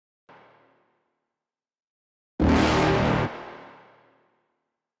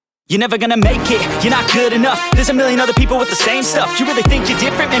You're never gonna make it, you're not good enough. There's a million other people with the same stuff. You really think you're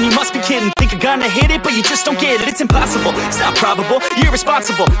different? Man, you must be kidding. Think you're gonna hit it, but you just don't get it. It's impossible, it's not probable, you're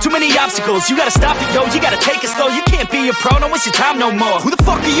irresponsible. Too many obstacles, you gotta stop it, yo. You gotta take it slow, you can't be a pro. Don't waste your time no more. Who the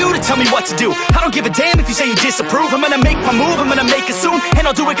fuck are you to tell me what to do? I don't give a damn if you say you disapprove. I'm gonna make my move, I'm gonna make it soon. And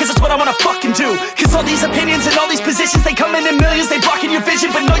I'll do it cause it's what I wanna fucking do. Cause all these opinions and all these positions, they come in millions, they blocking your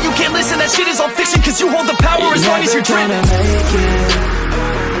vision. But no, you can't listen, that shit is all fiction. Cause you hold the power as long as you're dreaming.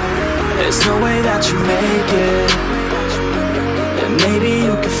 There's no way that you make it. And maybe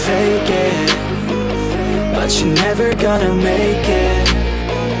you can fake it, but you're never gonna make it.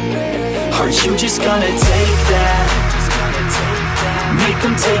 Are you just gonna take that? Make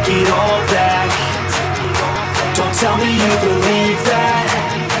them take it all back. Don't tell me you believe that.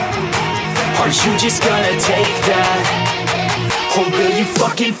 Are you just gonna take that? Or will you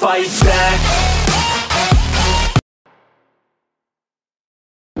fucking fight back?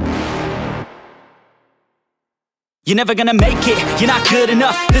 You're never gonna make it, you're not good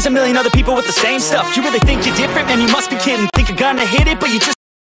enough. There's a million other people with the same stuff. You really think you're different? Man, you must be kidding. Think you're gonna hit it, but you just